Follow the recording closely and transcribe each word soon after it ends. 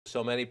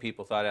So many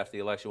people thought after the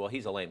election, well,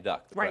 he's a lame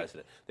duck, the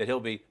president, that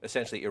he'll be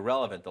essentially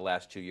irrelevant the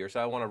last 2 years.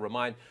 So I want to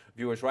remind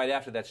viewers right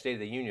after that State of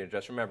the Union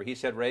address, remember, he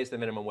said raise the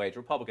minimum wage.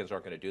 Republicans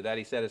aren't going to do that.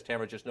 He said, as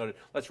Tamara just noted,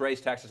 let's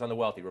raise taxes on the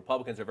wealthy.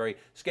 Republicans are very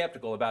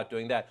skeptical about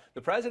doing that.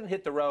 The president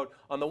hit the road,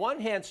 on the one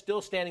hand,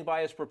 still standing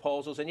by his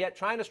proposals, and yet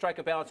trying to strike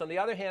a balance. On the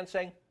other hand,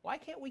 saying, why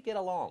can't we get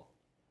along?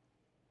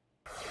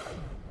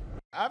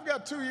 I've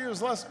got 2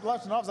 years left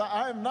in office.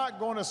 I am not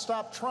going to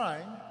stop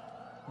trying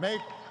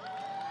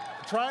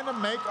to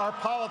make our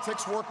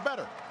politics work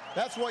better.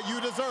 That's what you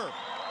deserve.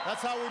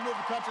 That's how we move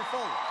the country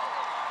forward.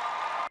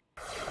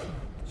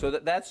 So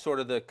that's sort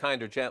of the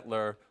kinder,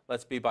 gentler,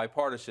 let's be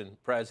bipartisan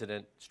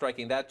president,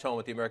 striking that tone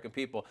with the American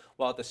people,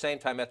 while at the same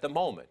time, at the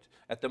moment,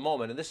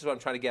 and this is what I'm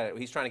trying to get at,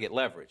 he's trying to get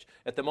leverage.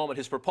 At the moment,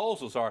 his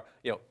proposals are,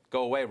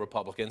 go away,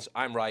 Republicans,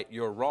 I'm right,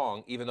 you're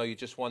wrong, even though you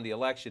just won the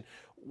election.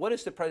 What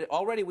is the president?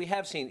 Already we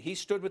have seen, he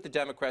stood with the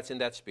Democrats in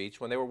that speech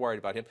when they were worried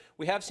about him.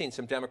 We have seen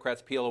some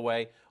Democrats peel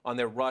away on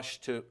their rush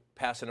to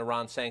pass an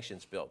Iran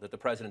sanctions bill that the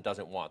president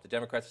doesn't want. The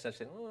Democrats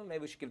essentially saying, well,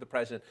 maybe we should give the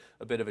president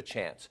a bit of a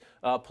chance.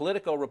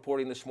 Politico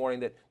reporting this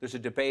morning that there's a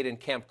debate in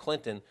Camp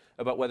Clinton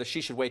about whether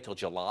she should wait till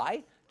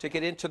July to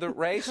get into the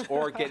race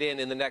or get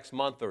in the next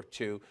month or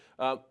two.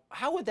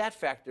 How would that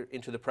factor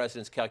into the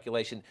president's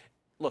calculation?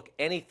 Look,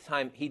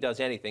 anytime he does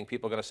anything,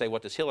 people are going to say,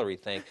 what does Hillary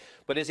think?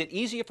 But is it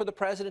easier for the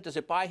president? Does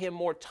it buy him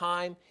more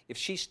time if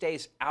she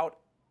stays out,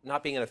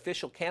 not being an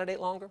official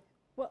candidate longer?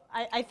 Well,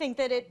 I think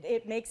that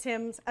it makes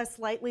him a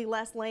slightly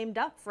less lame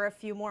duck for a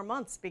few more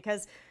months,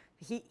 because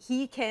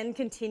he can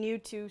continue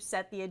to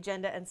set the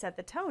agenda and set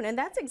the tone. And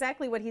that's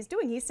exactly what he's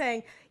doing. He's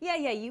saying, yeah,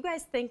 you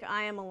guys think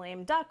I am a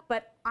lame duck,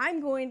 but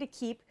I'm going to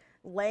keep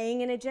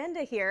laying an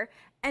agenda here.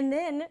 And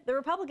then the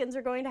Republicans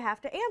are going to have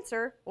to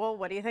answer, well,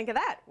 what do you think of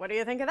that? What do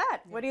you think of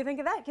that? What do you think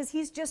of that? Because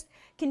he's just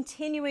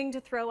continuing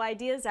to throw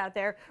ideas out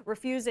there,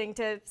 refusing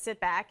to sit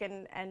back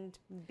and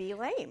be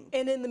lame.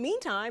 And in the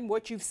meantime,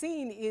 what you've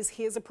seen is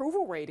his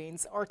approval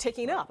ratings are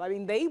ticking up. I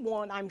mean, they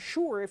want, I'm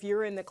sure if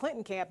you're in the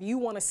Clinton camp, you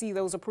want to see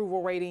those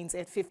approval ratings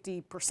at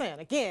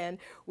 50%. Again,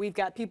 we've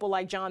got people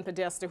like John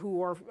Podesta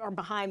who are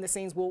behind the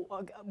scenes,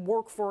 will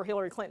work for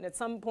Hillary Clinton at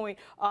some point,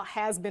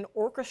 has been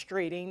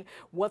orchestrating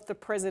what the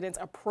president's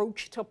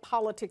approach to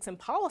politics and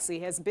policy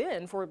has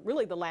been for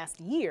really the last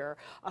year.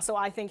 So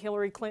I think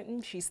Hillary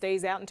Clinton, she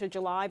stays out until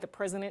July. The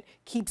president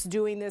keeps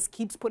doing this,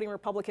 keeps putting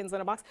Republicans in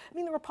a box. I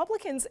mean, the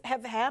Republicans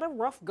have had a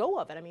rough go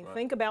of it. I mean,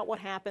 think about what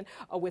happened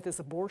with this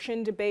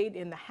abortion debate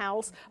in the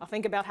House.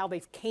 Think about how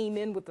they came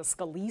in with the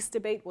Scalise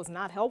debate, was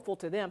not helpful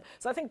to them.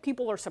 So I think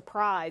people are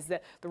surprised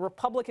that the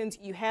Republicans,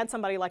 you had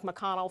somebody like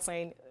McConnell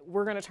saying,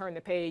 we're going to turn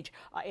the page,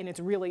 and it's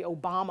really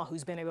Obama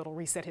who's been able to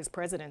reset his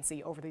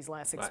presidency over these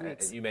last 6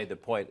 weeks. You made the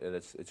point, and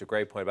it's a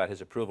great point about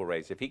his approval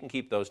rates. If he can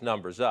keep those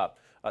numbers up,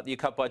 you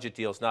cut budget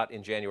deals not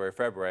in January or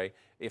February.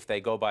 If they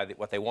go by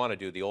what they want to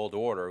do, the old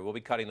order, we'll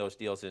be cutting those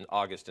deals in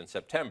August and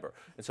September.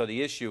 And so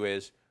the issue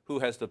is, who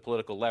has the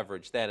political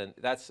leverage then? And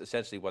that's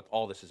essentially what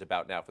all this is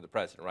about now for the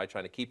president, right?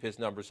 Trying to keep his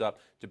numbers up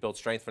to build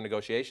strength for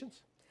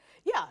negotiations?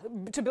 Yeah,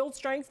 to build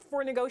strength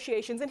for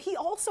negotiations. And he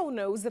also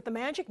knows that the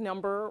magic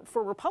number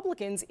for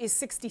Republicans is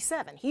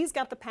 67. He's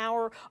got the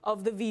power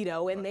of the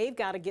veto, and they've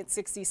got to get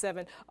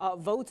 67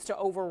 votes to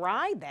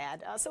override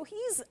that. So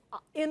he's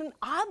in,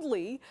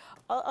 oddly,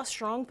 a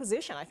strong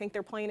position. I think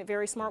they're playing it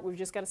very smart. We've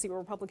just got to see what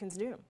Republicans do.